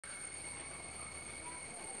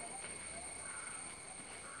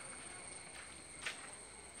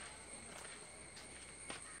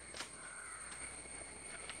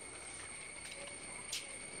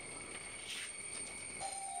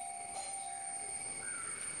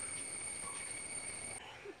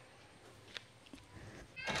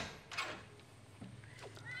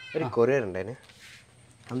ഒരു കൊറിയർ ഉണ്ടായിരുന്നു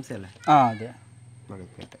ഹംസല്ലേ? ആ അതെ.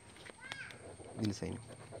 ഇതിൽ സൈൻ.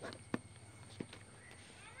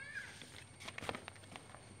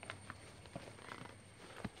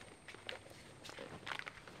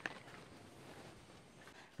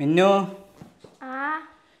 മിന്നു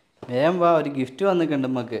വേഗം വാ, ഒരു ഗിഫ്റ്റ് വന്നിട്ടുണ്ട്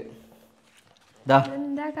നമുക്ക്.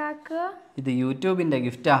 ഇത് യൂട്യൂബിന്റെ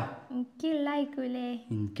ഗിഫ്റ്റാ.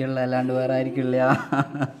 എനിക്കുള്ള അല്ലാണ്ട് വേറെ ആയിരിക്കില്ല.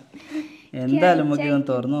 എന്തായാലും നമുക്ക് ഇതൊന്ന്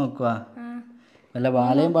തുറന്നു നോക്കുക. വല്ല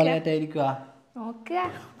ബാലയും പാളയായിട്ടായിരിക്കുക.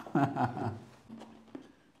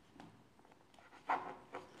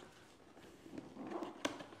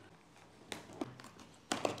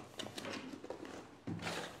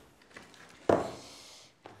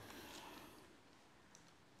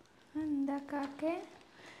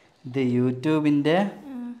 ഇത് യൂട്യൂബിന്റെ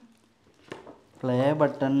പ്ലേ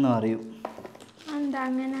ബട്ടൺ എന്ന് പറയും.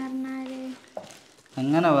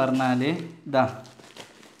 അങ്ങനെ പറഞ്ഞാല്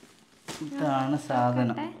ഇതാണ്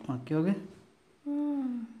സാധനം. ഓക്കെ ഓക്കെ,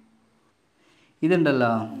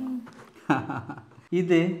 ഇതുണ്ടല്ലോ,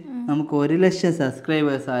 ഇത് നമുക്ക് 1 ലക്ഷം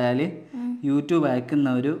സബ്സ്ക്രൈബേഴ്സ് ആയാൽ യൂട്യൂബ് അയക്കുന്ന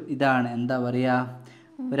ഒരു ഇതാണ്, എന്താ പറയുക,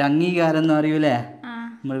 ഒരു അംഗീകാരം എന്ന് പറയൂലേ.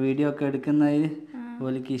 നമ്മൾ വീഡിയോ ഒക്കെ എടുക്കുന്നതിൽ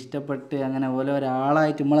ഓലിക്ക് ഇഷ്ടപ്പെട്ട് അങ്ങനെ പോലെ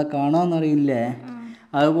ഒരാളായിട്ട് നമ്മളെ കാണുമെന്ന് അറിയില്ലേ,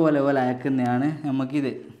 അതുപോലെ പോലെ അയക്കുന്നതാണ്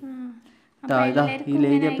നമുക്കിത്. ഇതാ ഈ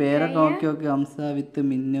എഴുതിയ പേരൊക്കെ നോക്കി നോക്കി. ഹംസ വിത്ത്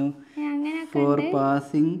മിന്നു ഫോർ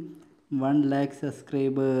പാസിങ് 1 lakh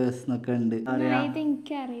സബ്സ്ക്രൈബേഴ്സ് എന്നൊക്കെ ഉണ്ട്.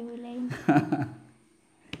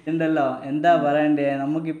 ഉണ്ടല്ലോ, എന്താ പറയണ്ടേ,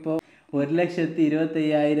 നമുക്കിപ്പോൾ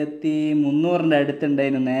 1,25,300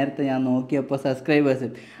 അടുത്തുണ്ടായിരുന്നു നേരത്തെ ഞാൻ നോക്കിയപ്പോൾ സബ്സ്ക്രൈബേഴ്സ്.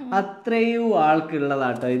 അത്രയും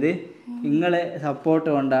ആൾക്കുള്ളതാട്ടോ ഇത്. നിങ്ങളെ സപ്പോർട്ട്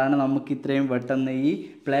കൊണ്ടാണ് നമുക്ക് ഇത്രയും പെട്ടെന്ന് ഈ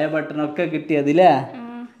പ്ലേ ബട്ടണൊക്കെ കിട്ടിയതില്ലേ.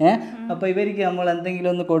 അപ്പോൾ ഇവർക്ക് നമ്മൾ എന്തെങ്കിലും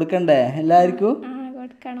ഒന്ന് കൊടുക്കണ്ടേ എല്ലാവർക്കും?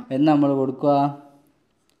 എന്ന് നമ്മൾ കൊടുക്കുക.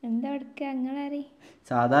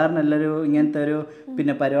 സാധാരണ എല്ലാവരും ഇങ്ങനത്തെ ഒരു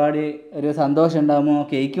പിന്നെ പരിപാടി ഒരു സന്തോഷം ഉണ്ടാകുമോ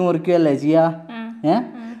കേക്ക് മുറിക്കുകയല്ലേ ചെയ്യാ.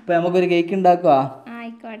 ഇപ്പൊ നമുക്കൊരു കേക്ക് ഉണ്ടാക്കുക.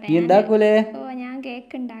 നീ ഉണ്ടാക്കൂലേ?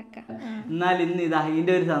 എന്നാൽ ഇന്ന് ഇതാ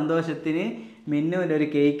ഇതിന്റെ ഒരു സന്തോഷത്തിന് മിന്നുവിന്റെ ഒരു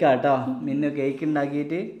കേക്കാട്ടോ. മിന്നു കേക്ക്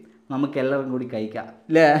ഉണ്ടാക്കിയിട്ട് നമുക്ക് എല്ലാവരും കൂടി കഴിക്കാം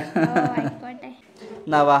അല്ലേ?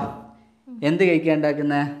 എന്നാവാ, എന്ത് കേക്കാ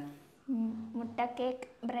ഉണ്ടാക്കുന്നേ? മുട്ട കേക്ക്,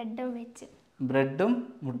 ബ്രെഡും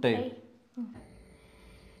മുട്ടയും.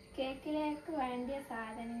 കേക്കിലേക്ക് വേണ്ടിയ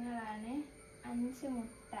സാധനങ്ങളാണ് 5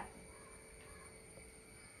 മുട്ട,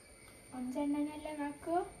 5 എണ്ണനല്ലേ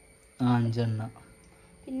കാക്കു? 5 എണ്ണ.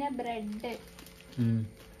 പിന്നെ ബ്രെഡ്,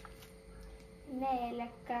 പിന്നെ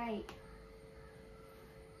ഏലക്കായ്,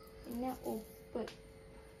 പിന്നെ ഉപ്പ്,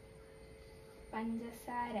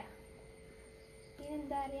 പഞ്ചസാര,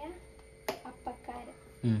 പിന്നെന്താ പറയാ അപ്പക്കാരം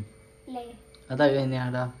അല്ലേ? അതാ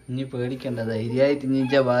തന്നെയാടാ, ഇനി പേടിക്കണ്ട, ധൈര്യമായിട്ട്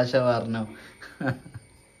നീച്ച ഭാഷ പറഞ്ഞോ.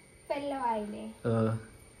 ആയില്ലേ?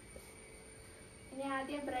 ഇനി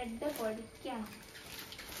ആദ്യം ബ്രെഡ് പൊടിക്കണം.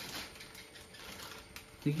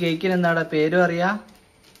 ഈ കേക്കിന് എന്താടാ പേരും അറിയാ?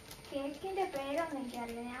 കേക്കിന്റെ പേരൊന്നും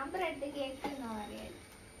എനിക്കറിയില്ല, ഞാൻ ബ്രെഡ് കേക്ക് എന്നാ പറയല്.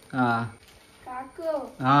 കാക്കു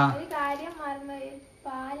ഒരു കാര്യം മറന്നുപോയി,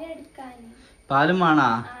 പാലെടുക്കാന്. പാലും വേണാ?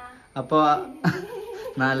 അപ്പൊ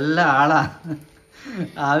നല്ല ആളാ.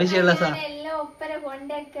 ആവശ്യമുള്ള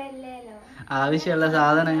ആവശ്യമുള്ള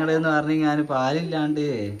സാധനങ്ങൾ എന്ന് പറഞ്ഞു ഞാൻ പാലില്ലാണ്ട്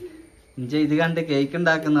ഇത് കണ്ട് കേക്ക്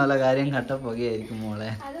ഉണ്ടാക്കുന്ന പോലെ കാര്യം കട്ടപ്പുകയായിരിക്കും മോളെ.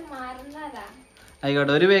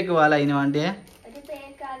 ആയിക്കോട്ടെ, 1 പേക്ക് പാല അതിന് വേണ്ടിയേ.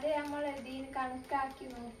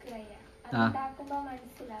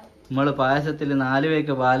 നമ്മള് പായസത്തിൽ 4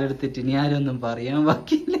 പേക്ക് പാലെടുത്തിട്ട് ഇനി ആരൊന്നും പറയാൻ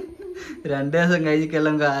ബാക്കിയില്ല. 2 ദിവസം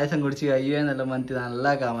കഴിഞ്ഞിക്കെല്ലാം പായസം കുടിച്ച് കഴിയുമെന്നുള്ള മനസ്സിൽ നല്ല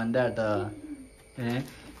കമന്റാട്ടോ.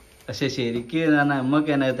 പക്ഷെ ശരിക്ക് പറഞ്ഞാൽ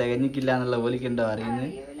നമ്മക്ക് തന്നെ തികഞ്ഞിക്കില്ല എന്നുള്ള പോലിക്കുണ്ടോ അറിയുന്നത്.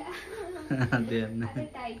 അതെ തന്നെ,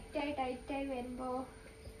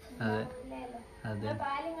 അതെ അതെ.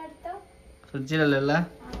 ഫ്രിഡ്ജിലല്ലേ?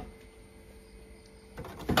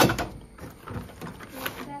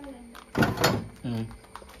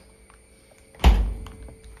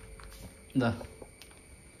 എന്താ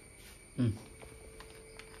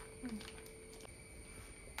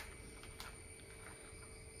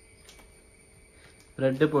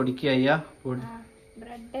ബ്രെഡ് പൊടിക്കുക.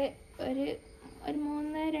 ബ്രെഡ് ഒരു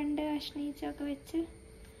 3-2 കഷ്ണീച്ചൊക്കെ വെച്ച്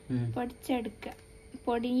പൊടിച്ചെടുക്കുക.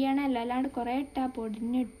 പൊടിയണല്ലോ, അല്ലാണ്ട് കൊറേ ഇട്ടാ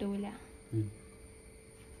പൊടിഞ്ഞിട്ടൂല.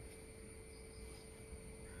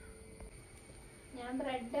 ഞാൻ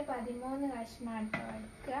ബ്രെഡ് 13 കഷ്ണാട്ടോ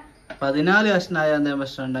എടുക്കുക. 14 കഷ്ണായ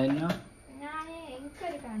പ്രശ്നം ഉണ്ടായിരുന്നു.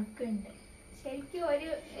 എനിക്കൊരു കണക്കുണ്ട്, ശരിക്കും ഒരു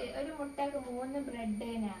മുട്ടക്ക് 3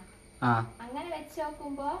 ബ്രെഡിനാ. അങ്ങനെ വെച്ച്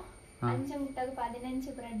നോക്കുമ്പോ 5 മുട്ടക്ക് 15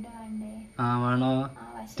 ബ്രെഡ് വേണ്ടേ? വേണോ?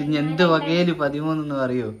 എന്ത് വകയില് 13 എന്ന്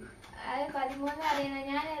പറയൂ? അത് 13 13 അറിയുന്നത്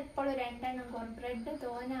ഞാൻ എപ്പോഴും 2 എണ്ണം കുറയും. ബ്രെഡ്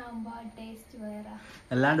തോനാവുമ്പോ ടേസ്റ്റ് വേറെ.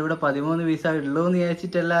 അല്ലാണ്ട് ഇവിടെ 13 പീസാ ഉള്ളൂന്ന്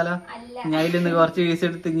വിചാരിച്ചിട്ടല്ലോ. അല്ല, ഞാൻ ഇതിന്ന് കുറച്ച് പീസ്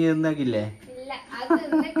എടുത്ത് ഇനി തിന്നക്കില്ലേ? ഇല്ല അത്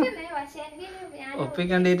നിൽക്കുന്നേ. പക്ഷെ ഞാൻ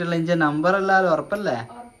ഒപ്പിക്കണ്ടിട്ടുള്ള ഇഞ്ച നമ്പർ അല്ലാലോ, ഉറപ്പല്ലേ?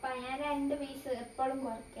 ഉറപ്പാ. ഞാൻ 2 പീസ് എപ്പോഴും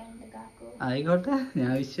കുറയ്ക്കാണ്ട് കാക്കു. ആയിക്കോട്ടെ,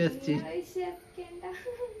 ഞാൻ വിശ്വസിച്ച്. വിശ്വസിക്കണ്ട.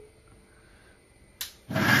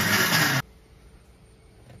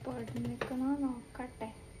 പൊടിക്കണോ നോക്കട്ടെ.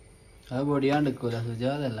 അത് പൊടിയാണ്ട് നിൽക്കൂല,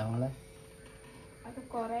 സുജാതല്ല നമ്മളെ. അത്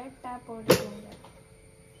കൊറേ ഇട്ടാ പൊടിക്കൂല.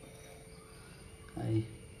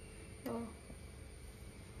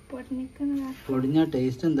 പൊടിഞ്ഞ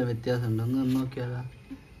ടേസ്റ്റ് എന്താ വ്യത്യാസം ഉണ്ടോ ഒന്ന് നോക്കിയാലോ?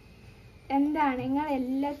 എന്താണ് നിങ്ങൾ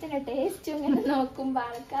എല്ലാത്തിന്റെ ടേസ്റ്റും ഇങ്ങനെ നോക്കുമ്പോ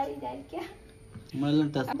ആൾക്കാർ വിചാരിക്കാം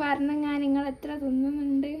പറഞ്ഞ ഞാൻ നിങ്ങൾ എത്ര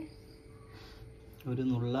തിന്നുന്നുണ്ട്. ഒരു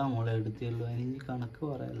നുള്ള മോളെ എടുത്തുള്ളൂ, അതിന് കണക്ക്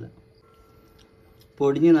പറയല്ല.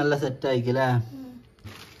 പൊടിഞ്ഞ് നല്ല സെറ്റ് ആയിക്കല്ലേ?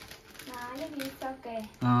 4 പീസൊക്കെ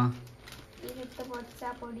ഇതിലിട്ട് പൊടിച്ചാ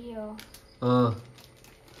പൊടിയോ? ഓ,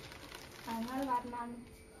 നിങ്ങൾ പറഞ്ഞാ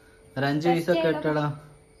ഒരു 5 പീസൊക്കെ ഇട്ടടാ.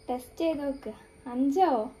 ടെസ്റ്റ് ചെയ്ത് നോക്ക്. 5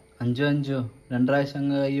 5 2 പ്രാവശ്യം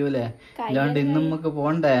അങ്ങ് കഴിയൂലേ? ഇല്ലാണ്ട് ഇന്നും നമുക്ക്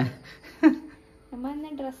പോണ്ടേ? നമ്മ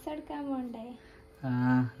ഡ്രസ് എടുക്കാൻ പോണ്ടേ?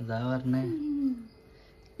 അതാ പറഞ്ഞേ.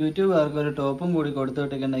 യൂട്യൂബുകാർക്ക് ഒരു ടോപ്പും കൂടി കൊടുത്തു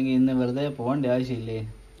വിട്ടിട്ടുണ്ടെങ്കിൽ ഇന്ന് വെറുതെ പോകേണ്ട ആവശ്യമില്ലേ?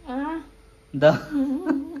 എന്താ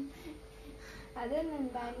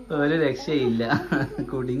ഒരു രക്ഷയില്ല,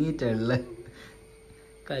 കുടുങ്ങിയിട്ടുള്ള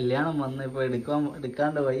കല്യാണം വന്ന് ഇപ്പൊ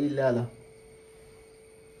എടുക്കാണ്ട് വഴിയില്ലാലോ.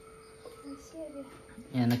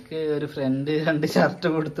 എനക്ക് ഒരു ഫ്രണ്ട് 2 ഷർട്ട്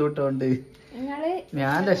കൊടുത്തു വിട്ടോണ്ട്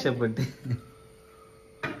ഞാൻ രക്ഷപ്പെട്ട്.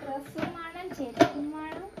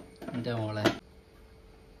 എന്റെ മോളെ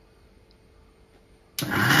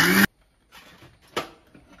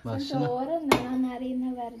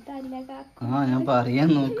ഞാൻ പറയാൻ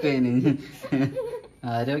നോക്കേന്.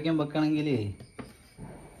 ആരോഗ്യം വെക്കണെങ്കിലേ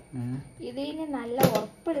ഇതിന് നല്ല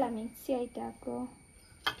ഉറപ്പുള്ള മിക്സി ആയിട്ടാക്കോ.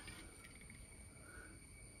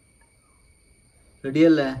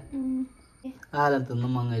 റെഡിയല്ലേ? ആലം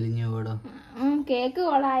തിന്നും മങ്ങലിഞ്ഞു കൂടോ. കേക്ക്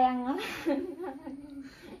കൊളായ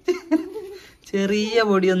ചെറിയ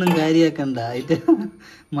പൊടിയൊന്നും കാര്യാക്കണ്ട. ആയിട്ട്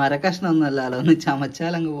മരക്കഷ്ണം ഒന്നും അല്ലല്ലോ, ഒന്ന്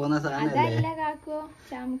ചമച്ചാലങ്ങ് പോകുന്ന സാധനല്ലേ. കാക്കോ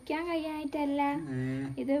ചമക്കാൻ കഴിയായിട്ടല്ല,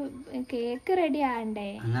 ഇത് കേക്ക് റെഡി ആവണ്ടേ?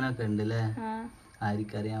 അങ്ങനൊക്കെ ഉണ്ടല്ലേ?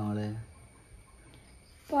 ആർക്കറിയാം മോളെ.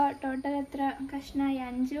 ഇപ്പൊ ടോട്ടൽ എത്ര കഷ്ണായി?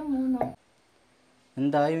 5 3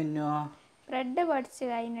 എന്തായി പിന്നോ? ബ്രെഡ് പൊടിച്ച്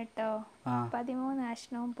കഴിഞ്ഞിട്ടോ 13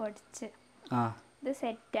 കഷ്ണവും പൊടിച്ച്. ഇത്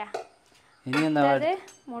സെറ്റാ. ഇനി എന്താ?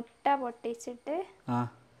 മുട്ട പൊട്ടിച്ചിട്ട്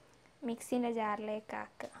മിക്സിന്റെ ജാറിലേക്ക്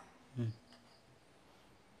ആക്കുക.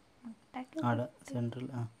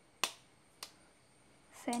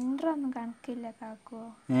 സെന്റർ ഒന്നും കണക്കില്ല കാക്കോ,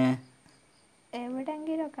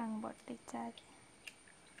 എവിടെങ്കിലും ഒക്കെ അങ്ങ് പൊട്ടിച്ചാൽ.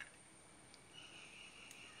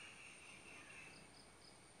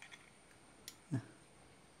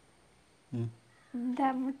 എന്താ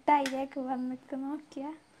മുട്ട ഇതിലേക്ക് വന്നിക്ക് നോക്കിയ?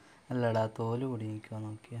 അല്ലടാ, തോല് കുടുങ്ങിക്കോ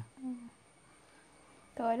നോക്കിയ.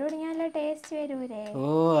 തോല് കുടുങ്ങിയാലേ ടേസ്റ്റ് വരൂലേ? ഓ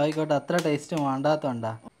ആയിക്കോട്ടെ, അത്ര ടേസ്റ്റ്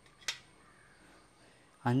വേണ്ടാത്തോണ്ടാ.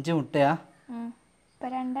 5 മുട്ടയാ? ഇപ്പൊ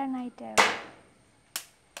 2 എണ്ണായിട്ടാ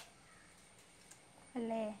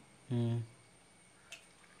അല്ലേ?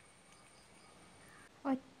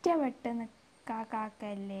 ഒറ്റ വെട്ട്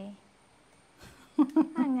കാക്കല്ലേ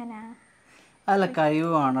അങ്ങനാ? അല്ല,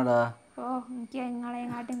 കഴിവാണടാ. ഓ, എനിക്ക്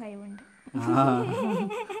നിങ്ങളെങ്ങാട്ടും കഴിവുണ്ട്.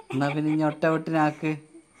 എന്നാ പിന്നെ ഇനി ഒറ്റ വെട്ടിനാക്ക്.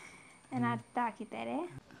 ഞാൻ അടുത്താക്കി തരേ.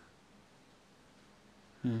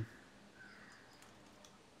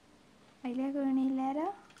 അതിലേക്ക് വീണില്ലാരോ?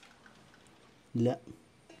 ഇല്ല,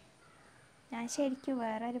 ഞാൻ ശരിക്കും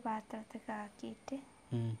വേറൊരു പാത്രത്തേക്ക് ആക്കിയിട്ട്.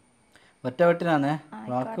 ഒറ്റ വെട്ടിനാന്നേ,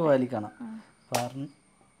 വാക്ക് പാലിക്കണം.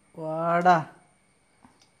 വാടാ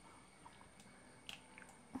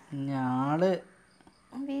ഞാള്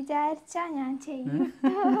വിചാരിച്ചാ ഞാൻ ചെയ്യും.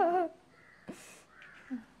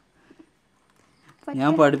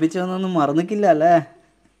 ഞാൻ പഠിപ്പിച്ചതൊന്നും മറന്നിക്കില്ല അല്ലേ?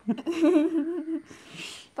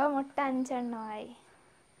 ഇപ്പൊ മുട്ട 5 എണ്ണമായി.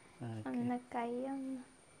 ഒന്ന് കൈയൊന്ന്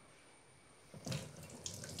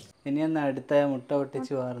ഇനി എന്നാ അടുത്ത മുട്ട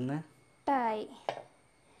പൊട്ടിച്ച് വാർന്ന് മുട്ടായി.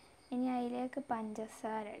 ഇനി അതിലേക്ക്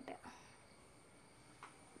പഞ്ചസാര ഇടുക.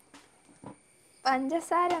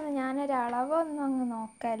 പഞ്ചസാര ഒന്നും ഞാനൊരു അളവൊന്നും അങ്ങ്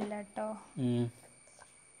നോക്കല്ല കേട്ടോ.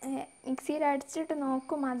 മിക്സിയിൽ അടിച്ചിട്ട്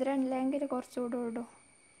നോക്കും, മധുരം ഇല്ലെങ്കിൽ കുറച്ചുകൂടെ ഇടും.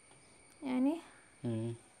 ഞാൻ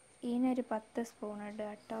ഇതിനൊരു 10 സ്പൂൺ ഇടുക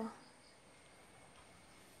കേട്ടോ.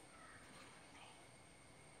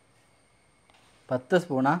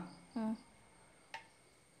 സ്പൂണാ?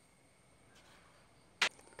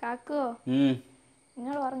 കാക്കോ,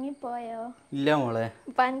 നിങ്ങൾ ഉറങ്ങി ഉറങ്ങിപ്പോയോ? ഇല്ല മോളെ.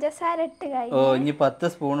 പഞ്ചസാര ഇട്ട് ഓ കഴിഞ്ഞു. ഇനി 10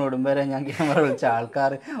 സ്പൂൺ ഇടുമ്പോഴേ ഞാൻ ക്യാമറ വിളിച്ച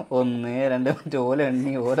ആൾക്കാർ 1 2 ഓല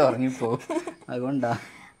എണ്ണി ഓല ഉറങ്ങിപ്പോവും. അതുകൊണ്ടാ.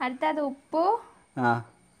 അടുത്തത് ഉപ്പു ആ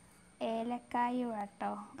ഏലക്കായും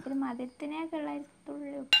കേട്ടോ. ഒരു മധുരത്തിനൊക്കെ ഉള്ള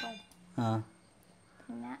തുള്ളി ഉപ്പ്. ആ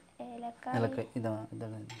പിന്നെ ഏലക്കായ.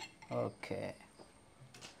 ഇതാണ്. ഓക്കെ.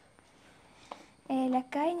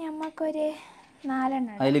 ഏലക്കായ ഞമ്മക്കൊരു 4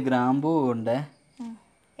 എണ്ണം ഇടാം. അതിൽ ഗ്രാമ്പൂ ഉണ്ട്.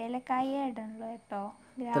 ഏലക്കായ ഇടണല്ലോ കേട്ടോ.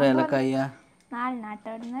 എത്ര ഏലക്കായ? 4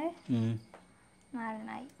 കേട്ടോ ഇടുന്നത്.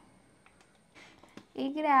 4 ഈ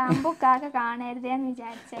ഗ്രാമ്പു കാക്ക കാണരുതേന്ന്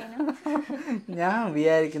വിചാരിച്ചു. ഞാൻ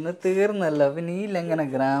വിചാരിക്കുന്നത് തീർന്നല്ലോ, പിന്നെ നീലെങ്ങനെ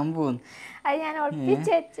ഗ്രാമ്പൂ? അത് ഞാൻ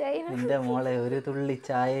ഒളിപ്പിച്ച് വെച്ചു. എൻ്റെ മോളെ, ഒരു തുള്ളി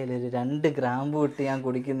ചായയിൽ ഒരു 2 ഗ്രാമ്പൂ ഇട്ട് ഞാൻ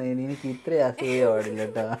കുടിക്കുന്നതിന് എനിക്ക് ഇത്ര അസൂയ പാടില്ല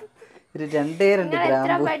കേട്ടോ. ഒരു 2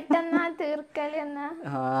 ഗ്രാമ്പൂ. പെട്ടെന്നാ തീർക്കലെന്നാ.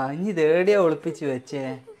 ഇനി ഇതേടിയാ ഒളിപ്പിച്ച് വെച്ചേ.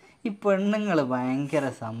 ഈ പെണ്ണുങ്ങൾ ഭയങ്കര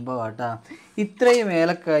സംഭവം. ഇത്രയും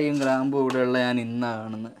ഏലക്കായും ഗ്രാമ്പൂ ഇവിടെ ഉള്ള ഞാൻ ഇന്നാ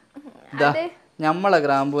കാണുന്നത്. ഇതാ ഞമ്മളെ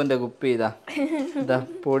ഗ്രാമ്പൂവിൻ്റെ കുപ്പി ഇതാ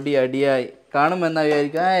പൊടി അടിയായി കാണുമ്പോൾ എന്നാ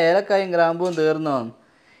വിചാരിക്കും ഏലക്കായും ഗ്രാമ്പൂവും തീർന്നോ.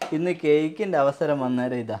 ഇന്ന് കേക്കിൻ്റെ അവസരം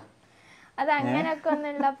വന്നേരം ഇതാ. അത് അങ്ങനെയൊക്കെ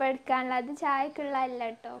ഒന്നുള്ളപ്പോൾ എടുക്കാനുള്ള. അത് ചായക്കുള്ളതല്ല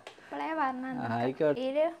കേട്ടോ. ഇപ്പോളേ പറഞ്ഞ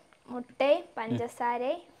മുട്ടയും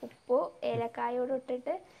പഞ്ചസാരയും ഉപ്പു ഏലക്കായോട്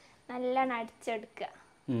ഇട്ടിട്ട് നല്ലോണം അടിച്ചെടുക്കുക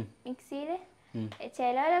മിക്സിയിൽ.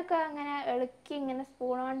 ചിലരൊക്കെ അങ്ങനെ ഇളക്കി ഇങ്ങനെ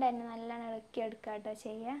സ്പൂൺ കൊണ്ട് തന്നെ നല്ലോണം ഇളക്കി എടുക്കുക കേട്ടോ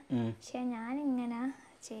ചെയ്യുക. പക്ഷെ ഞാനിങ്ങനെ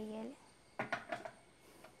ചെയ്യൽ.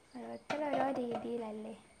 ഓരോരുത്തരോരോ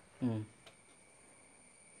രീതിയിലല്ലേ.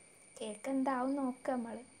 കേക്ക് എന്താവും നോക്കുക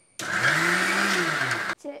നമ്മൾ.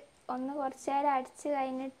 ഒന്ന് കുറച്ച് നേരം അടിച്ച്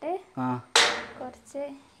കഴിഞ്ഞിട്ട് കുറച്ച്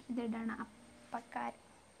ഇതിടണം. അപ്പക്കാരം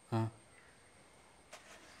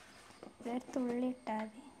ഇതൊരു തുള്ളി ഇട്ടാൽ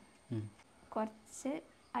മതി. കുറച്ച്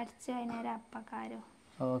അടിച്ച് കഴിഞ്ഞേരം അപ്പക്കാരം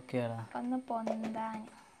ഒന്ന് പൊന്താൻ.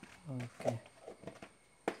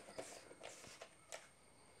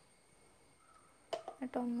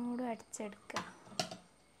 എന്നിട്ട് ഒന്നുകൂടി അടിച്ചെടുക്കുക.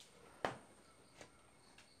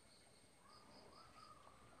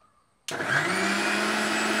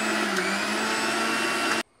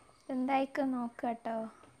 എന്തായിക്ക് നോക്കുക കേട്ടോ.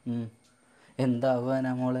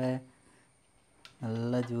 എന്താവാനാ മോളെ,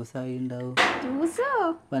 നല്ല ജ്യൂസായി ഉണ്ടാവും. ജ്യൂസോ?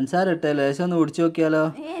 പഞ്ചസാര ഇട്ടല്ലോ, ലേശം ഒന്ന് കുടിച്ചു നോക്കിയാലോ?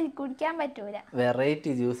 കുടിക്കാൻ പറ്റൂല.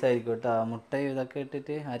 വെറൈറ്റി ജ്യൂസ് ആയിരിക്കും കേട്ടോ. മുട്ടയും ഇതൊക്കെ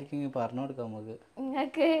ഇട്ടിട്ട് ആർക്കെങ്കിലും പറഞ്ഞു കൊടുക്കാം നമുക്ക്.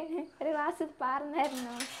 നിങ്ങൾക്ക് ഒരു ഗ്ലാസ്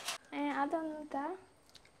പറഞ്ഞായിരുന്നോ? അതൊന്നും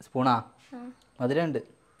സ്പൂണാ? മധുരമുണ്ട്.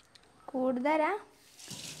 കൂടുതലാ?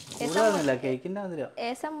 കൂടുതലൊന്നുമില്ല, കേക്കിൻ്റെ മധുരം.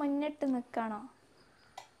 ഏസം മുന്നിട്ട് നിൽക്കണോ?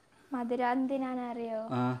 മധുരം എന്തിനാണെന്നറിയോ?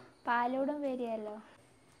 പാലൂടും വരികയല്ലോ.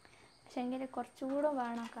 പക്ഷെ എങ്കിൽ കുറച്ചുകൂടെ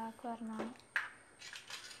വേണം കാക്ക് പറഞ്ഞാൽ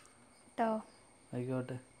കേട്ടോ.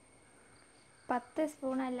 ആയിക്കോട്ടെ. 10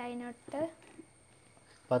 സ്പൂണല്ല അതിനൊട്ട്.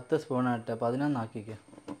 10 സ്പൂണാട്ടെ, 11 ആക്കിക്കോ.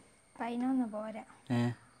 11 പോരാ.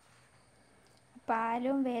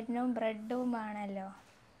 പാലും വരുന്നും ബ്രെഡും വേണമല്ലോ.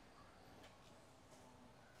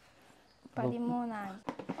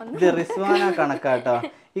 13 ഇത് റിസ്വാന കണക്കാട്ടോ.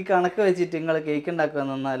 ഈ കണക്ക് വെച്ചിട്ട് നിങ്ങൾ കേക്ക് ഉണ്ടാക്കുക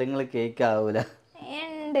നിന്നാൽ നിങ്ങൾ കേക്ക് ആവൂല.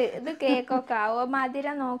 ഉണ്ട് ഇത് കേക്കൊക്കെ ആവോ?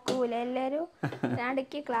 മധുരം നോക്കൂല എല്ലാവരും.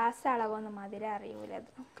 ഇടയ്ക്ക് ക്ലാസ് അളവൊന്നും മധുരം അറിയൂല.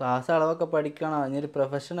 ക്ലാസ് അളവൊക്കെ പഠിക്കണം. ഇനി ഒരു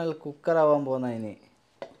പ്രൊഫഷണൽ കുക്കർ ആവാൻ പോകുന്നതിന്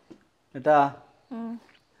കേട്ടാ.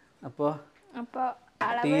 അപ്പോൾ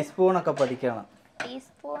ടീസ്പൂണൊക്കെ പഠിക്കണം.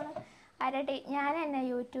 ടീസ്പൂൺ ഞാൻ തന്നെ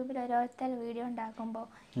യൂട്യൂബിൽ ഓരോരുത്തർ വീഡിയോ ഉണ്ടാക്കുമ്പോൾ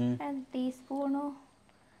ടീസ്പൂണും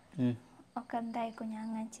ഒക്കെ എന്തായിരിക്കും ഞാൻ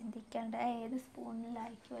അങ്ങനെ ചിന്തിക്കേണ്ട. ഏത്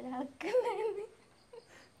സ്പൂണിലായിരിക്കും ഒരാൾക്ക്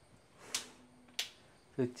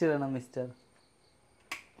സ്വിച്ച് വേണം മിസ്റ്റർ.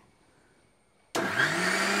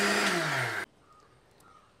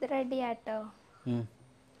 ഇത് റെഡിയാട്ടോ.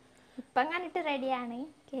 ഇപ്പം കണ്ടിട്ട് റെഡിയാണ്.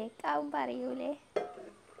 കേക്ക് ആവുമ്പോൾ അറിയൂലേ?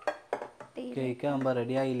 കേക്ക് ആകുമ്പോൾ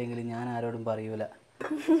റെഡി ആയില്ലെങ്കിൽ ഞാൻ ആരോടും പറയൂല.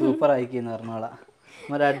 സൂപ്പർ ആയിക്കെന്ന് പറഞ്ഞോളാം.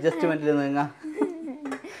 ഒരു അഡ്ജസ്റ്റ്മെന്റിൽ നീങ്ങാ.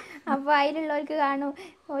 അപ്പോൾ അതിലുള്ളവർക്ക് കാണും,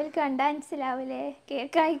 ഓർക്ക് കണ്ടാൽ മനസ്സിലാവൂലേ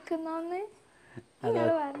കേക്ക് അയക്കുന്നോന്ന്. നിങ്ങൾ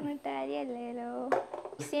പറഞ്ഞിട്ട് കാര്യമല്ലേലോ.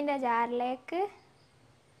 മിക്സിൻ്റെ ജാറിലേക്ക്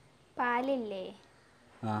പാലില്ലേ?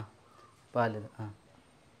 പാല്.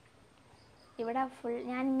 ഇവിടെ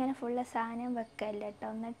ഞാനിങ്ങനെ ഫുള്ള് സാധനം വെക്കല്ല കേട്ടോ.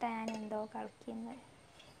 എന്നിട്ടാണ് ഞാൻ എന്തോ കളിക്കുന്നത്.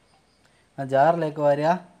 ജാറിലേക്ക് വരിക.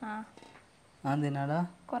 എന്തിനാടാ?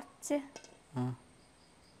 കുറച്ച്.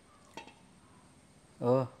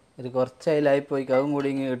 ഒരു കുറച്ചതിലായി പോയി. കവും കൂടി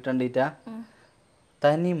ഇങ്ങനെ കിട്ടണ്ടിട്ടാ.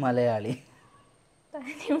 തനി മലയാളി.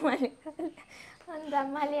 എന്താ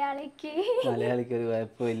മലയാളിക്ക്? മലയാളിക്ക് ഒരു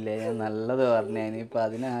കുഴപ്പമില്ലേ? ഞാൻ നല്ലത് പറഞ്ഞേ. ഇനിയിപ്പോൾ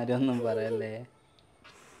അതിനാരൊന്നും പറയല്ലേ.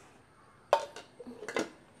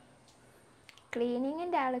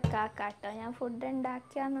 ക്ലീനിങ്ങിൻ്റെ ആൾ കാക്കാട്ടോ. ഞാൻ ഫുഡ്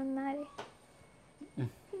ഉണ്ടാക്കിയാൽ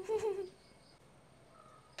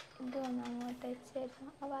ഇതൊന്ന് അങ്ങോട്ട്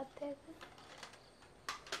വെച്ചേക്കാം. ആ ഭാഗത്തേക്ക്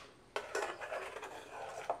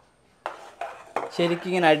ശരിക്കും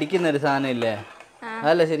ഇങ്ങനെ അടിക്കുന്ന ഒരു സാധനം ഇല്ലേ?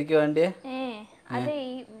 അതല്ല ശരിക്കും വേണ്ടിയേ? അത്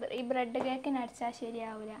ഈ ബ്രെഡ് കേക്കിന് അടിച്ചാൽ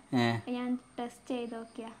ശരിയാവൂല. ഞാൻ ടെസ്റ്റ് ചെയ്ത്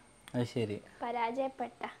നോക്കിയാ. അത് ശരി.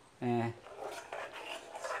 പരാജയപ്പെട്ട.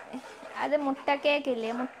 അത് മുട്ട കേക്കില്ലേ,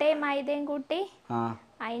 മുട്ടയും മൈദയും കൂട്ടി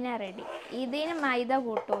അതിനാ റെഡി. ഇതിന് മൈദ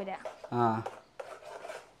കൂട്ടൂല.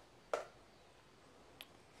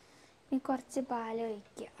 ഇനി കുറച്ച് പാല്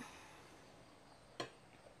ഒഴിക്കുക.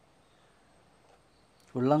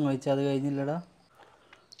 ഫുള്ളങ്ങ് ഒഴിച്ചാൽ അത് കഴിഞ്ഞില്ലടാ.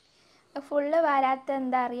 ഫുള്ള് വരാത്ത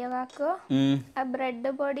എന്താ അറിയോ കാക്കോ? ആ ബ്രെഡ്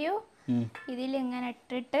പൊടിയും ഇതിലിങ്ങനെ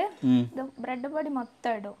ഇട്ടിട്ട് ഇത് ബ്രെഡ് പൊടി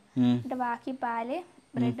മൊത്തം ഇടും. എന്നിട്ട് ബാക്കി പാല്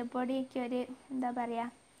ബ്രെഡ് പൊടിക്ക് ഒരു എന്താ പറയാ,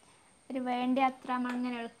 ഒരു വേണ്ട അത്ര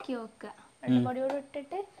അങ്ങനെ ഇളക്കി വെക്കുക. ബ്രെഡ് പൊടിയോട്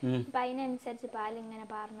ഇട്ടിട്ട് അപ്പം അതിനനുസരിച്ച് പാല് ഇങ്ങനെ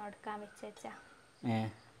പാർന്ന് കൊടുക്കാൻ വെച്ചാ.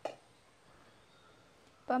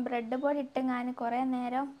 ഇപ്പം ബ്രെഡ് പൊടി ഇട്ട് ഞാൻ കുറേ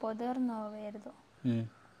നേരം പൊതിർന്ന് പോവരുത്.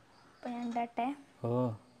 അപ്പം ഞാൻ ഇണ്ടട്ടെ.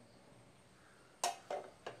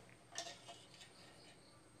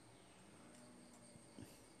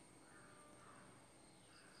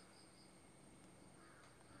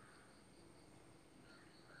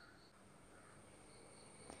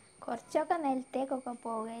 കുറച്ചൊക്കെ നിലത്തേക്കൊക്കെ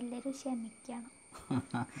പോകുക, എല്ലാവരും ക്ഷമിക്കണം.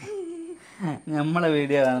 നമ്മളെ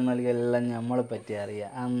വീഡിയോ കാണുന്നവർക്കെല്ലാം നമ്മളെ പറ്റി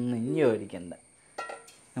അറിയാം. അന്ന് ഇനി ഓടിക്കണ്ട.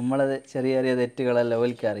 നമ്മളത് ചെറിയ ചെറിയ തെറ്റുകളെല്ലാം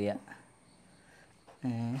ഓൽക്കറിയാം.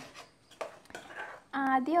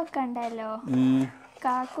 ആദ്യമൊക്കെ ഉണ്ടല്ലോ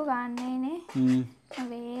കാക്കു കാണുന്നതിന്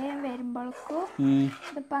വേഗം വരുമ്പോഴേക്കും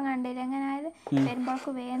ഇതിപ്പം കണ്ടില്ല എങ്ങനെയായത്,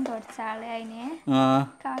 വരുമ്പോഴേക്കും വേഗം തുടച്ച ആള് അതിന്.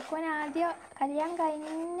 കാക്കുവിന് ആദ്യം കല്യാണം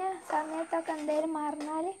കഴിഞ്ഞ സമയത്തൊക്കെ എന്തേലും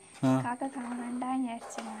മറന്നാല് കാക്ക കാണണ്ടാന്ന്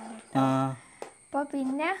വിചാരിച്ചു ഞാൻ. അപ്പൊ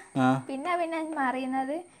പിന്നെ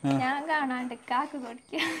മറിയുന്നത് ഞാൻ കാണാണ്ട് കാക്ക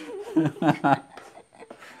കൊടുക്കുക.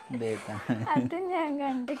 അത് ഞാൻ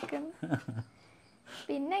കണ്ടിരിക്കുന്നു.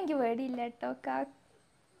 പിന്നെ എനിക്ക് പേടിയില്ല കേട്ടോ,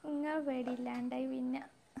 നിങ്ങൾ പേടിയില്ലാണ്ടായി. പിന്നെ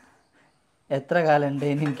എത്ര കാലം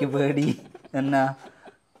ഉണ്ടേന് എനിക്ക് പേടി എന്നാ?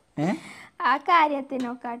 ആ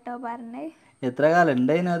കാര്യത്തിനൊക്കെ കേട്ടോ പറഞ്ഞ്. എത്ര കാലം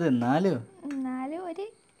ഉണ്ടേനും അത്? എന്നാലും ഒരു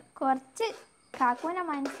കുറച്ച് കാക്കുവിനെ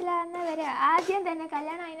മനസ്സിലാകുന്ന വരെ. ആദ്യം തന്നെ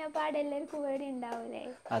കല്യാണം അതിനെപ്പാട് എല്ലാവർക്കും പേടി ഉണ്ടാവൂലേ?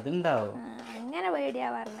 അതുണ്ടാവും. അങ്ങനെ പേടിയാ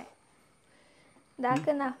പറഞ്ഞേ.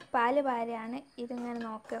 ഇതാക്കുന്ന പാല് പാരയാണ്. ഇതിങ്ങനെ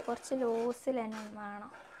നോക്കുക, കുറച്ച് ലൂസിൽ തന്നെ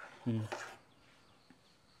വേണം.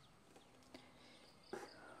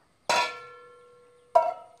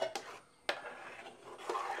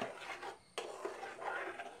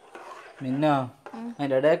 മിന്നോ,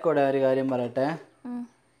 അതിൻ്റെ ഇടയിൽ കൂടെ ഒരു കാര്യം പറയട്ടെ.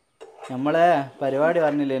 നമ്മളെ പരിപാടി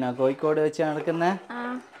പറഞ്ഞില്ലേനോ കോഴിക്കോട് വെച്ച് നടക്കുന്ന,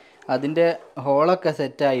 അതിന്റെ ഹോളൊക്കെ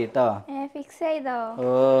സെറ്റായി കേട്ടോ. ഫിക്സ് ചെയ്തോ?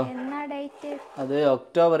 എന്നാ ഡേറ്റ്? അത്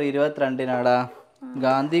ഒക്ടോബർ 22-നാടാ.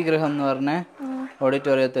 ഗാന്ധി ഗൃഹം എന്ന് പറഞ്ഞ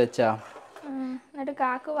ഓഡിറ്റോറിയത്ത് വെച്ചാ. എന്നിട്ട്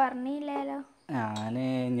കാക്കു പറഞ്ഞില്ലല്ലോ. ഞാന്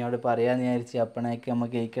ഇങ്ങോട്ട് പറയാന്ന് വിചാരിച്ചു. അപ്പണേക്ക് നമ്മൾ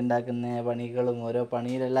കേക്ക് ഉണ്ടാക്കുന്ന പണികളും ഓരോ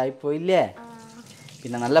പണിയിലെല്ലാം ആയിപ്പോയില്ലേ.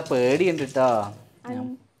 പിന്നെ നല്ല പേടിയുണ്ട് കേട്ടോ.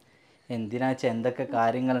 എന്തിനാ വെച്ചാൽ എന്തൊക്കെ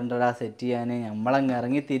കാര്യങ്ങളുണ്ടടാ സെറ്റ് ചെയ്യാൻ. നമ്മളങ്ങ്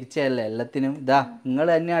ഇറങ്ങി തിരിച്ചല്ലേ എല്ലാത്തിനും. ഇതാ നിങ്ങൾ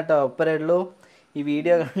തന്നെ കേട്ടോ ഒപ്പരേ ഉള്ളൂ. ഈ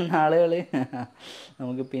വീഡിയോ കാണുന്ന ആളുകൾ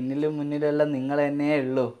നമുക്ക് പിന്നിലും മുന്നിലും എല്ലാം നിങ്ങൾ തന്നെയേ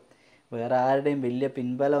ഉള്ളൂ. വേറെ ആരുടെയും വലിയ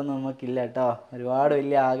പിൻബലമൊന്നും നമുക്കില്ല കേട്ടോ. ഒരുപാട്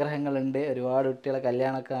വലിയ ആഗ്രഹങ്ങളുണ്ട്, ഒരുപാട് കുട്ടികളെ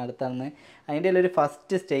കല്യാണമൊക്കെ നടത്താമെന്ന്. അതിൻ്റെ ഒരു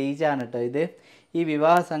ഫസ്റ്റ് സ്റ്റേജാണ് കേട്ടോ ഇത്. ഈ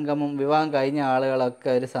വിവാഹ സംഗമം, വിവാഹം കഴിഞ്ഞ ആളുകളൊക്കെ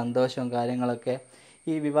ഒരു സന്തോഷവും കാര്യങ്ങളൊക്കെ,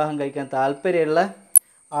 ഈ വിവാഹം കഴിക്കാൻ താല്പര്യമുള്ള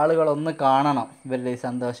ആളുകളൊന്ന് കാണണം ഇവരുടെ ഈ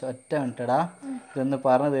സന്തോഷം. ഒറ്റ മിനിറ്റടാ, ഇതൊന്ന്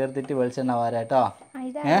പറഞ്ഞു തീർത്തിട്ട് വെളിച്ചെണ്ണ വാരാട്ടോ.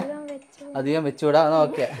 അധികം വെച്ചുകൂടാ?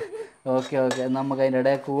 ഓക്കെ ഓക്കെ ഓക്കെ, നമുക്ക് അതിൻ്റെ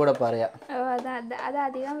ഇടയിൽ കൂടെ പറയാം.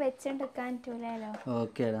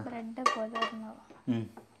 ഓക്കെ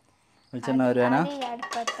വെളിച്ചെണ്ണ വരുവാനാ?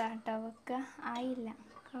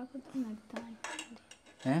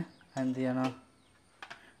 എന്ത് ചെയ്യണോ?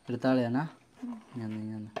 എടുത്താളിയാനാ? ഞാൻ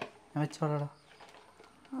വെച്ചോളാടോ.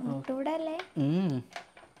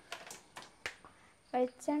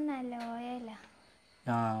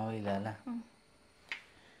 ഓയിലല്ലേ?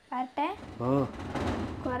 ഓ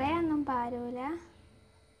കൊറേ ഒന്നും പാരൂല.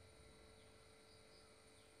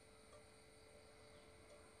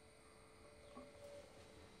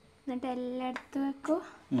 എന്നിട്ട് എല്ലായിടത്തും വെക്കും.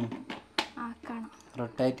 ആക്കണം.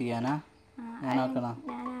 റൊട്ടേറ്റ് ചെയ്യാനാ? ഞാനാക്കണം.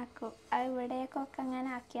 ഞാനാക്കും. അത് ഇവിടേക്കൊക്കെ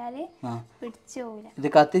അങ്ങനെ ആക്കിയാല് പിടിച്ചു പോവില്ല. ഇത്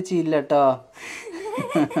കത്തിച്ചില്ല കേട്ടോ.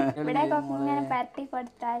 ഇവിടേക്കൊക്കെ ഇങ്ങനെ പരട്ടി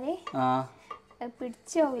കൊടുത്താല്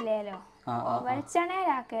പിടിച്ചു പോവില്ലല്ലോ.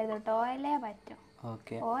 വെളിച്ചെണ്ണയിലാക്കരുത് കേട്ടോ, ഓയിലേ പറ്റും.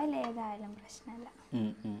 ഓയിൽ ഏതായാലും പ്രശ്നമില്ല.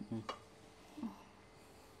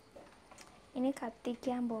 ഇനി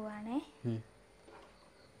കത്തിക്കാൻ പോവാണേ.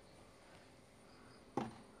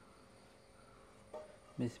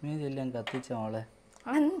 ബിസ്മില്ലാം കത്തിച്ച മോളെ.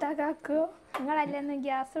 എന്താ കാക്കു, നിങ്ങളല്ലേ ഒന്ന്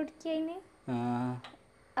ഗ്യാസ് കുടിക്കതിന്?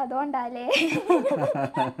 അതുകൊണ്ടല്ലേ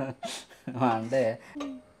വേണ്ടേ?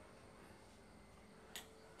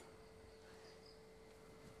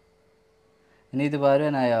 ഇനി ഇത്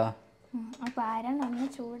പാരുവാനായോ? പാരൻ ഒന്ന്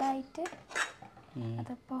ചൂടായിട്ട്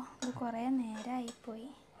അതിപ്പോ ഇത് കുറേ നേരമായിപ്പോയി.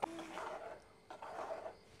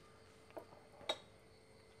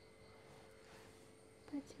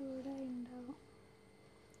 ചൂടായി ഉണ്ടാവും.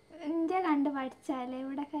 ഇന്ത്യ കണ്ട് പഠിച്ചാലേ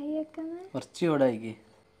ഇവിടെ കൈ വെക്കുന്നത്. കുറച്ച് ചൂടായിക്ക്.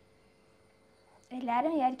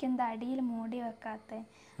 എല്ലാരും വിചാരിക്കും എന്താ അടിയിൽ മൂടി വെക്കാത്ത.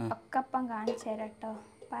 ഒക്കപ്പം കാണിച്ചു തരാം കേട്ടോ.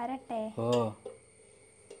 പരട്ടെ. ഓ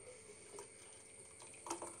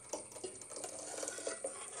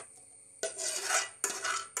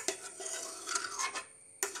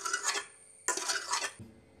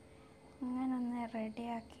അങ്ങനെ ഒന്ന്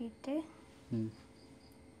റെഡിയാക്കിയിട്ട്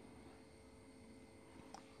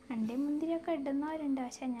അണ്ടി മുന്തിരിയൊക്കെ ഇടുന്നവരുണ്ട്.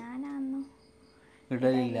 പക്ഷെ ഞാനൊന്നും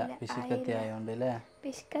ഇടലില്ല. പിശുക്കത്തി ആയോണ്ട് അല്ലേ?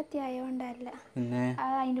 പിശുക്കത്തി ആയോണ്ടല്ല, പിന്നെ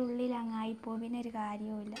അത് അതിൻ്റെ ഉള്ളിൽ അങ്ങായിപ്പോ. പിന്നെ ഒരു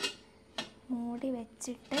കാര്യവുമില്ല. മൂടി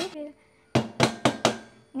വെച്ചിട്ട്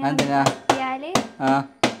ഇങ്ങനെ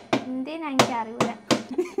എന്തിനാ എനിക്ക് അറിയില്ല.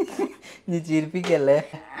 നീ ചിരിപ്പിക്കല്ലേ?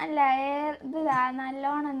 അല്ല, ഇത്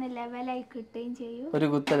നല്ലോണം ഒന്ന് ലെവലായി കിട്ടുകയും ചെയ്യും. ഒരു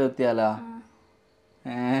കുത്തലുത്തിയാലോ?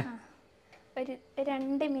 ഒരു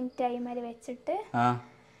 2 മിനിറ്റ് അയിമേൽ വെച്ചിട്ട്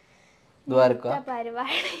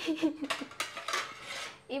പരിപാടി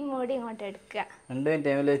ഈ മൂടി ഇങ്ങോട്ട് എടുക്കുക. 2 മിനിറ്റ്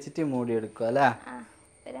ടൈമിൽ വെച്ചിട്ട് മൂടി എടുക്കുക അല്ലേ?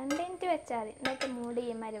 2 മിനിറ്റ് വെച്ചാൽ മതി. എന്നിട്ട് മൂടി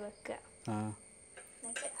ഈമേൽ വെക്കുക.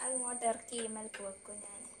 എന്നിട്ട് അത് ഇങ്ങോട്ട് ഇറക്കി ഈമേൽക്ക് വെക്കും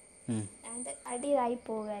ഞാൻ. എന്നിട്ട് അടിയായി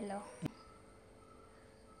പോവുമല്ലോ.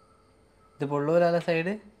 ഇത് പൊള്ളൂല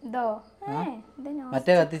സൈഡ്? ഇതോ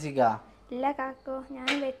മറ്റേ കത്തിച്ചിക്കാ? ഇല്ല കാക്കോ, ഞാൻ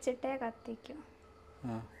വെച്ചിട്ടേ കത്തിക്കും.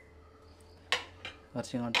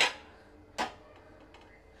 കുറച്ചിങ്ങോട്ട്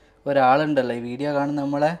ഒരാളുണ്ടല്ലോ ഈ വീഡിയോ കാണുന്ന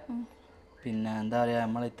നമ്മളെ, പിന്നെ എന്താ പറയാ,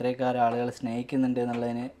 നമ്മൾ ഇത്രയൊക്കെ ആളുകൾ സ്നേഹിക്കുന്നുണ്ട്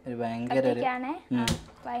എന്നുള്ളതിന് ഒരു ഭയങ്കര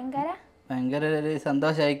ഒരു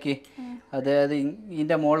സന്തോഷമായിക്ക്. അതായത്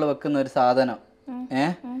ഇതിന്റെ മുകളിൽ വെക്കുന്ന ഒരു സാധനം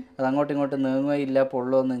അത് അങ്ങോട്ടും ഇങ്ങോട്ടും നീങ്ങുകയില്ല,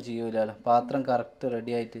 പൊള്ളുകയൊന്നും ചെയ്യൂലല്ലോ. പാത്രം കറക്റ്റ്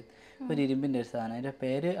റെഡി ആയിട്ട് ഒരു ഇരുമ്പിന്റെ ഒരു സാധനം. അതിന്റെ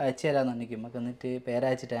പേര് അയച്ചു തരാന്നുണ്ടെങ്കിൽ നമുക്ക് എന്നിട്ട്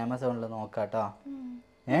പേരയച്ചിട്ട് ആമസോണിൽ നോക്കാം കേട്ടോ.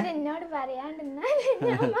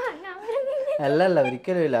 അല്ലല്ല,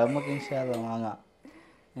 ഒരിക്കലും ഇല്ല, നമുക്ക് ഇൻഷാല്ലാ വാങ്ങാം.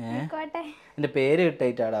 എന്റെ പേര്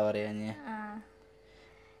കിട്ടായിട്ടാടാ പറയാ ഞാൻ.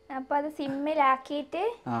 അപ്പൊ അത് സിമ്മിലാക്കിയിട്ട്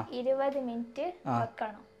 20 മിനിറ്റ്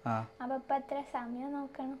വെക്കണം. അപ്പൊ ഇപ്പൊ എത്ര സമയം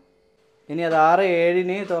നോക്കണം? ഇനി അത്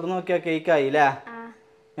 6-7 തുറന്നു നോക്കിയാ കേക്ക് ആയില്ലേ?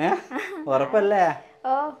 ഉറപ്പല്ലേ?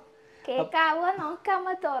 ഓ, കേക്ക് ആവുക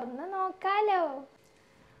നോക്കാമോ, തുറന്ന് നോക്കാലോ.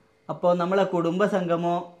 അപ്പൊ നമ്മളെ കുടുംബ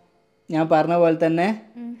സംഗമോ ഞാൻ പറഞ്ഞ പോലെ തന്നെ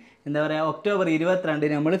എന്താ പറയാ, ഒക്ടോബർ 22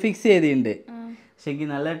 നമ്മൾ ഫിക്സ് ചെയ്തിട്ടുണ്ട്. പക്ഷെ എനിക്ക്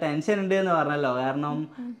നല്ല ടെൻഷൻ ഉണ്ട് എന്ന് പറഞ്ഞല്ലോ. കാരണം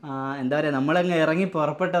എന്താ പറയുക, നമ്മളങ്ങ് ഇറങ്ങി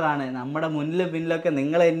പുറപ്പെട്ടതാണ്. നമ്മുടെ മുന്നിലും പിന്നിലൊക്കെ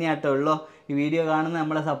നിങ്ങൾ തന്നെയാട്ടോ ഉള്ളൂ. ഈ വീഡിയോ കാണുന്ന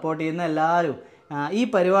നമ്മളെ സപ്പോർട്ട് ചെയ്യുന്ന എല്ലാവരും. ഈ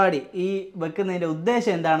പരിപാടി ഈ വെക്കുന്നതിൻ്റെ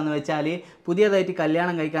ഉദ്ദേശം എന്താണെന്ന് വെച്ചാൽ, പുതിയതായിട്ട്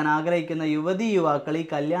കല്യാണം കഴിക്കാൻ ആഗ്രഹിക്കുന്ന യുവതി യുവാക്കൾ ഈ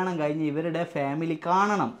കല്യാണം കഴിഞ്ഞ് ഇവരുടെ ഫാമിലി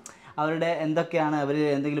കാണണം. അവരുടെ എന്തൊക്കെയാണ്, അവർ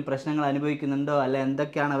എന്തെങ്കിലും പ്രശ്നങ്ങൾ അനുഭവിക്കുന്നുണ്ടോ, അല്ല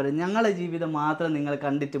എന്തൊക്കെയാണ് അവർ, ഞങ്ങളുടെ ജീവിതം മാത്രം നിങ്ങൾ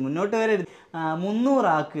കണ്ടിട്ട് മുന്നോട്ട് വരരുത്. 300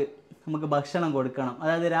 ആൾക്ക് നമുക്ക് ഭക്ഷണം കൊടുക്കണം.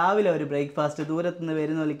 അതായത് രാവിലെ ഒരു ബ്രേക്ക്ഫാസ്റ്റ്, ദൂരത്തുനിന്ന്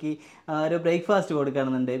വരുന്ന വിളിക്ക് ഒരു ബ്രേക്ക്ഫാസ്റ്റ്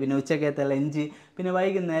കൊടുക്കണമെന്നുണ്ട്. പിന്നെ ഉച്ചക്കത്തെ ലഞ്ച്, പിന്നെ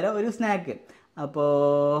വൈകുന്നേരം ഒരു സ്നാക്ക്. അപ്പോൾ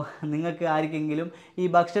നിങ്ങൾക്ക് ആർക്കെങ്കിലും ഈ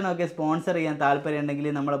ഭക്ഷണമൊക്കെ സ്പോൺസർ ചെയ്യാൻ താല്പര്യം ഉണ്ടെങ്കിൽ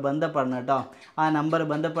നമ്മളെ ബന്ധപ്പെടണം കേട്ടോ. ആ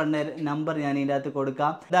ബന്ധപ്പെടുന്ന നമ്പർ ഞാൻ ഇതിൻ്റെ അകത്ത്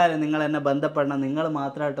കൊടുക്കാം. എന്തായാലും നിങ്ങൾ എന്നെ ബന്ധപ്പെടണം. നിങ്ങൾ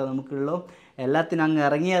മാത്രമായിട്ടോ നമുക്കുള്ളൂ. എല്ലാത്തിനും അങ്ങ്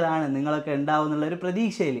ഇറങ്ങിയതാണ്, നിങ്ങളൊക്കെ ഉണ്ടാവും എന്നുള്ളൊരു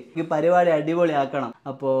പ്രതീക്ഷയിൽ ഈ പരിപാടി അടിപൊളിയാക്കണം.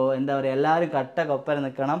 അപ്പോൾ എന്താ പറയുക, എല്ലാവരും കൊപ്പരം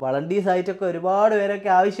നിൽക്കണം. വളണ്ടീഴ്സ് ആയിട്ടൊക്കെ ഒരുപാട് പേരൊക്കെ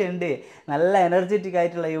ആവശ്യമുണ്ട്. നല്ല എനർജറ്റിക്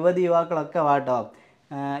ആയിട്ടുള്ള യുവതി യുവാക്കളൊക്കെ വാട്ടോ.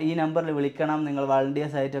 ഈ നമ്പറിൽ വിളിക്കണം. നിങ്ങൾ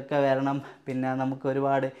വളണ്ടിയേഴ്സ് ആയിട്ടൊക്കെ വരണം. പിന്നെ നമുക്ക്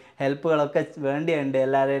ഒരുപാട് ഹെൽപ്പുകളൊക്കെ വേണ്ടിയുണ്ട്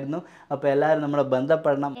എല്ലാവരും. അപ്പോൾ എല്ലാവരും നമ്മളെ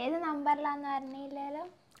ബന്ധപ്പെടണം. ഏത് നമ്പറിലാന്ന് പറഞ്ഞില്ലല്ലോ?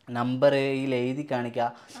 നമ്പർ ഇതിൽ എഴുതി കാണിക്കാം.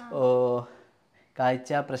 കാഴ്ച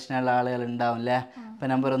പ്രശ്നമുള്ള ആളുകൾ ഉണ്ടാവും അല്ലേ? അപ്പം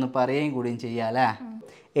നമ്പർ ഒന്ന് പറയുകയും കൂടിയും ചെയ്യാം അല്ലേ?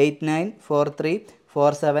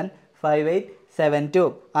 8943475872.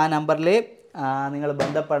 ആ നമ്പറിൽ നിങ്ങൾ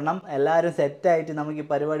ബന്ധപ്പെടണം. എല്ലാവരും സെറ്റായിട്ട് നമുക്ക് ഈ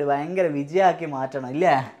പരിപാടി ഭയങ്കര വിജയമാക്കി മാറ്റണം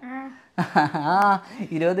ഇല്ലേ?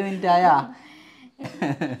 20 മിനിറ്റ് ആയാ?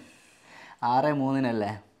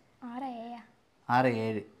 6:03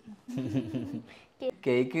 6:07.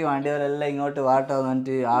 കേക്ക് വേണ്ടിയവരെല്ലാം ഇങ്ങോട്ട് വാട്ടോ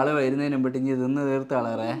എന്നിട്ട് ആള് വരുന്നതിന് മുമ്പിട്ട് ഇനി തിന്ന് തീർത്ത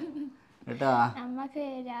ആളേറെ കേട്ടാ. നമുക്ക്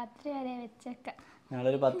രാത്രി വരെ വെച്ചേക്കാം.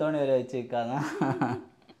 ഞങ്ങളൊരു 10 മണി വരെ വെച്ചേക്കാന്നാ.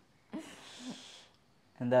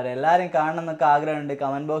 എന്താ പറയുക, എല്ലാവരും കാണണം എന്നൊക്കെ ആഗ്രഹമുണ്ട്.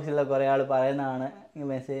 കമൻറ്റ് ബോക്സിലുള്ള കുറേ ആൾ പറയുന്നതാണ്,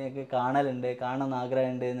 മെസ്സേജൊക്കെ കാണലുണ്ട്, കാണണമെന്ന്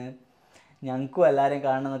ആഗ്രഹമുണ്ട് എന്ന്. ഞങ്ങൾക്കും എല്ലാവരെയും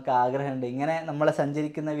കാണണം എന്നൊക്കെ ആഗ്രഹമുണ്ട്. ഇങ്ങനെ നമ്മളെ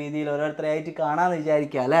സഞ്ചരിക്കുന്ന രീതിയിൽ ഓരോരുത്തരായിട്ട് കാണാമെന്ന്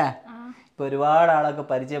വിചാരിക്കുക അല്ലേ? ഇപ്പോൾ ഒരുപാട് ആളൊക്കെ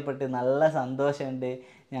പരിചയപ്പെട്ട് നല്ല സന്തോഷമുണ്ട്.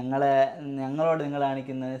 ഞങ്ങളോട് നിങ്ങൾ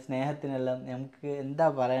കാണിക്കുന്ന സ്നേഹത്തിനെല്ലാം നമുക്ക് എന്താ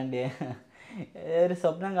പറയണ്ടേ. ഒരു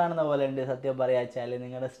സ്വപ്നം കാണുന്ന പോലെ ഉണ്ട് സത്യം പറയാച്ചാൽ.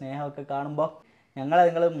 നിങ്ങളുടെ സ്നേഹമൊക്കെ കാണുമ്പോൾ ഞങ്ങളെ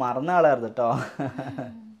നിങ്ങൾ മറന്നു കളയരുത് കേട്ടോ.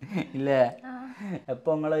 ഇല്ലേ?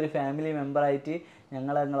 എപ്പോൾ നിങ്ങളൊരു ഫാമിലി മെമ്പറായിട്ട്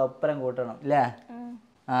നിങ്ങളൊപ്പരം കൂട്ടണം ഇല്ലേ?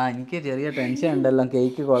 എനിക്ക് ചെറിയ ടെൻഷൻ ഉണ്ടല്ലോ,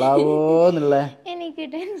 കേക്ക് കൊളാവോന്നുള്ള. എനിക്ക്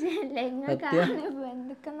ടെൻഷൻ ഇല്ല,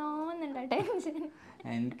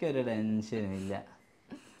 എനിക്കൊരു ടെൻഷനും ഇല്ല.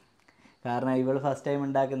 കാരണം ഇവള് ഫസ്റ്റ് ടൈം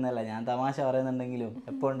ഉണ്ടാക്കുന്നതല്ല. ഞാൻ തമാശ പറയുന്നുണ്ടെങ്കിലും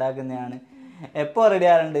എപ്പോൾ ഉണ്ടാക്കുന്നതാണ്. എപ്പോൾ റെഡി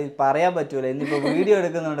ആറുണ്ട് പറയാൻ പറ്റൂല. ഇന്നിപ്പോൾ വീഡിയോ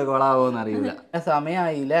എടുക്കുന്നുണ്ട് കൊളാവോന്ന് അറിയില്ല.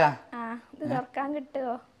 സമയമായില്ലേ? തുറക്കാൻ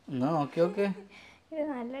കിട്ടുമോ? എന്നാ നോക്കി നോക്ക്. ഇത്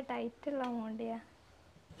നല്ല ടൈറ്റുള്ള മോണ്ടിയാ.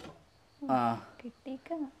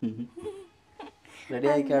 കിട്ടിക്കണം. റെഡി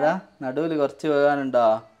ആയിക്കാടാ. നടുവിൽ കുറച്ച് പോകാനുണ്ടോ?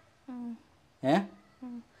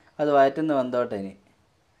 അത് വയറ്റുന്ന് വന്നോട്ടെ. ഇനി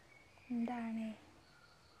എന്താണ്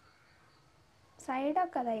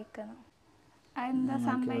സൈഡൊക്കെ തയ്ക്കണം. അതെന്താ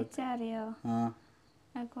സംഭവിച്ചറിയോ?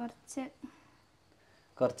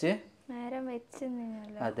 കുറച്ച് നേരം വെച്ച്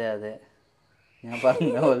നിന്നല്ലോ. അതെ അതെ, ഞാൻ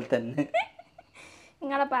പറഞ്ഞ പോലെ തന്നെ.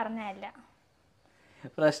 നിങ്ങളെ പറഞ്ഞല്ല,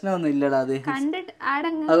 പ്രശ്നമൊന്നും ഇല്ലടാ. അത് കണ്ടിട്ട് അത്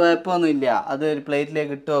കുഴപ്പമൊന്നും ഇല്ല. അത് ഒരു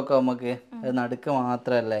പ്ലേറ്റിലേക്ക് ഇട്ട് നോക്കാം നമുക്ക്. അത് നടുക്ക്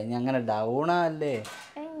മാത്രല്ലേ, ഇനി അങ്ങനെ ഡൗൺ അല്ലേ.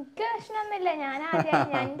 എനിക്ക് പ്രശ്നമൊന്നുമില്ല. ഞാൻ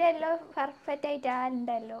എന്റെ എല്ലാം പെർഫെക്റ്റ് ആയിട്ട്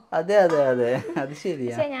ആളുണ്ടല്ലോ. അതെ അതെ അതെ, അത്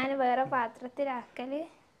ശരിയാ. പക്ഷെ ഞാൻ വേറെ പാത്രത്തിലാക്കല്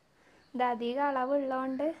ഇത് അധികം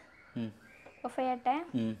അളവുള്ളോണ്ട് ഓഫ് ചെയ്യട്ടെ.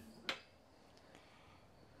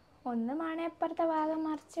 ഒന്ന് മണി അപ്പുറത്തെ ഭാഗം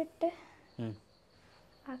മറിച്ചിട്ട്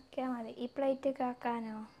ആക്കിയാ മതി. ഈ പ്ലേറ്റ്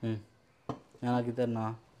ആക്കാനോ? ഞാൻ ആക്കി തരണോ?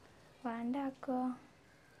 വേണ്ട, ആക്കോ.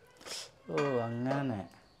 ഓ അങ്ങനെ.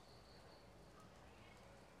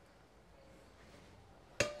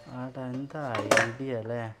 ആടാ, എന്താ ഐഡിയ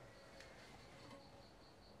അല്ലേ?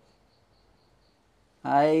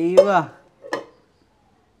 അയ്യവാ,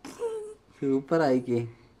 സൂപ്പർ ആയിക്കേ.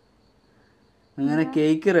 അങ്ങനെ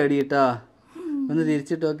കേക്ക് റെഡി കേട്ടോ. ഒന്ന്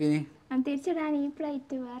തിരിച്ചിട്ട് നോക്കി. തിരിച്ചിടാൻ ഈ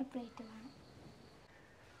പ്ലേറ്റ് വേറെ പ്ലേറ്റ് വേണം.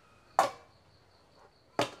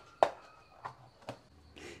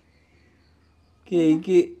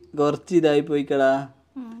 കേക്ക് കുറച്ച് ഇതായി പോയിക്കടാ.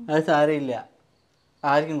 അത് സാരമില്ല,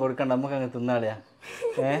 ആർക്കും കൊടുക്കണ്ട, നമുക്ക് അങ്ങ് തിന്നാളിയാ.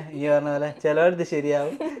 ഈ പറഞ്ഞ പോലെ ചിലവരുത്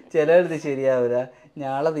ശരിയാവും, ചിലവരുത് ശരിയാവൂല.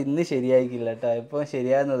 ഞാളത് ഇന്ന് ശരിയായിക്കില്ല കേട്ടോ. ഇപ്പൊ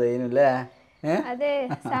ശരിയാകുന്നതേനുല്ലേ? അതെ,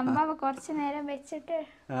 സംഭവം കുറച്ചു നേരം വെച്ചിട്ട്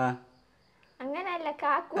അങ്ങനല്ല,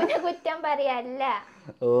 കാക്കൂനെ കുറ്റം പറയല്ല.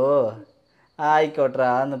 ഓ ആയിക്കോട്ടെ,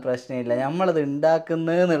 അതൊന്നും പ്രശ്നമില്ല. നമ്മളത്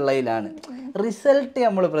ഉണ്ടാക്കുന്നുള്ളതിലാണ് റിസൾട്ട്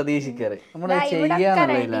നമ്മൾ പ്രതീക്ഷിക്കാറ്. നമ്മൾ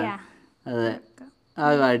ചെയ്യാന്നുള്ളതിലാണ്. അതെ,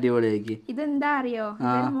 അത് അടിപൊളിയാക്കി. ഇതെന്താ അറിയോ,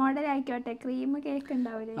 മോഡൽ ആയിക്കോട്ടെ, ക്രീം കേക്ക്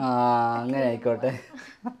ഉണ്ടാവില്ലേ? അങ്ങനെ ആയിക്കോട്ടെ.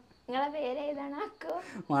 നിങ്ങളെ പേര് ഏതാണ്?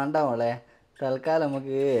 വേണ്ട മോളെ, തൽക്കാലം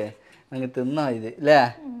നമുക്ക് അങ്ങ് തിന്നാ ഇത് അല്ലേ?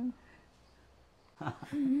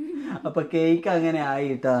 അപ്പൊ കേക്ക് അങ്ങനെ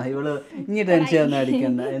ആയിട്ടാ. ഇവള് ഇനി ടെൻഷൻ ഒന്നും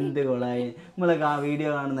അടിക്കണ്ട. എന്ത് കൊളായി. നമ്മളൊക്കെ ആ വീഡിയോ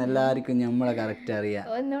കാണുന്ന എല്ലാവർക്കും നമ്മളെ കറക്റ്റ് അറിയാം.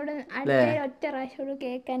 ഒറ്റ പ്രാവശ്യം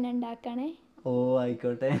കേക്ക് തന്നെ ഉണ്ടാക്കണേ. ഓ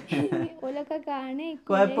ആയിക്കോട്ടെ, കാണേ.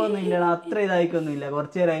 കുഴപ്പമൊന്നും ഇല്ലടാ, അത്ര ഇതായിക്കൊന്നും ഇല്ല.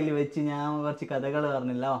 കുറച്ചു നേരം അതിൽ വെച്ച് ഞാൻ കുറച്ച് കഥകൾ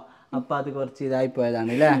പറഞ്ഞല്ലോ, അപ്പൊ അത് കുറച്ച് ഇതായി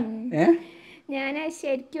പോയതാണ് അല്ലേ? ഞാൻ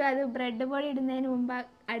ശരിക്കും അത് ബ്രെഡ് പൊടി ഇടുന്നതിന് മുമ്പ്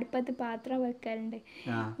അടുപ്പത്ത് പാത്രം വെക്കലുണ്ട്.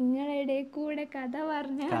 നിങ്ങളുടെ കൂടെ കഥ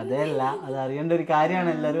പറഞ്ഞ കഥയല്ല, അത് അറിയേണ്ട ഒരു കാര്യമാണ്.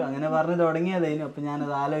 എല്ലാവരും അങ്ങനെ പറഞ്ഞു തുടങ്ങിയതായിരുന്നു. അപ്പൊ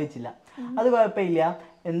ഞാനത് ആലോചിച്ചില്ല. അത് കുഴപ്പമില്ല.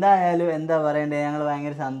 എന്തായാലും എന്താ പറയണ്ടേ, ഞങ്ങൾ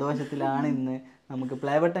ഭയങ്കര സന്തോഷത്തിലാണ് ഇന്ന്. നമുക്ക്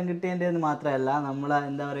പ്ലേ ബട്ടൺ കിട്ടിയതിൻ്റെ മാത്രമല്ല, നമ്മളെ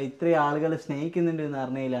എന്താ പറയുക, ഇത്രയും ആളുകൾ സ്നേഹിക്കുന്നുണ്ട് എന്ന്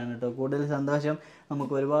അറിഞ്ഞതിലാണ് കേട്ടോ കൂടുതൽ സന്തോഷം.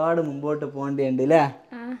 നമുക്ക് ഒരുപാട് മുമ്പോട്ട് പോകേണ്ടിയുണ്ട് അല്ലേ?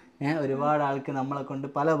 ഒരുപാട് ആൾക്ക് നമ്മളെ കൊണ്ട്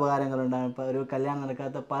പല ഉപകാരങ്ങളുണ്ടാകും. ഇപ്പോൾ ഒരു കല്യാണം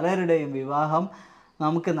നടക്കാത്ത പലരുടെയും വിവാഹം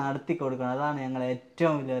നമുക്ക് നടത്തി കൊടുക്കണം. അതാണ് ഞങ്ങൾ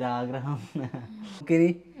ഏറ്റവും വലിയൊരാഗ്രഹം. നമുക്കിനി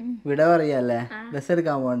വിട പറയല്ലേ, ഡ്രസ്സ്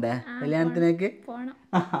എടുക്കാൻ പോകണ്ടേ കല്യാണത്തിലേക്ക്?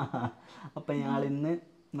 അപ്പം ഞങ്ങൾ ഇന്ന്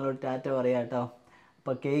നിങ്ങളോട് ടാറ്റ പറയാം കേട്ടോ.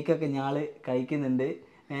 അപ്പോൾ കേക്കൊക്കെ ഞങ്ങൾ കഴിക്കുന്നുണ്ട്.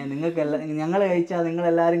 നിങ്ങൾക്കെല്ലാം ഞങ്ങൾ കഴിച്ചാൽ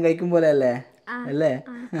നിങ്ങളെല്ലാവരും കഴിക്കും പോലെ അല്ലേ അല്ലേ?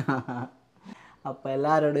 അപ്പം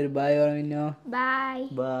എല്ലാവരോടും ഒരു ബൈ പറഞ്ഞോ. Bye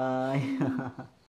bye.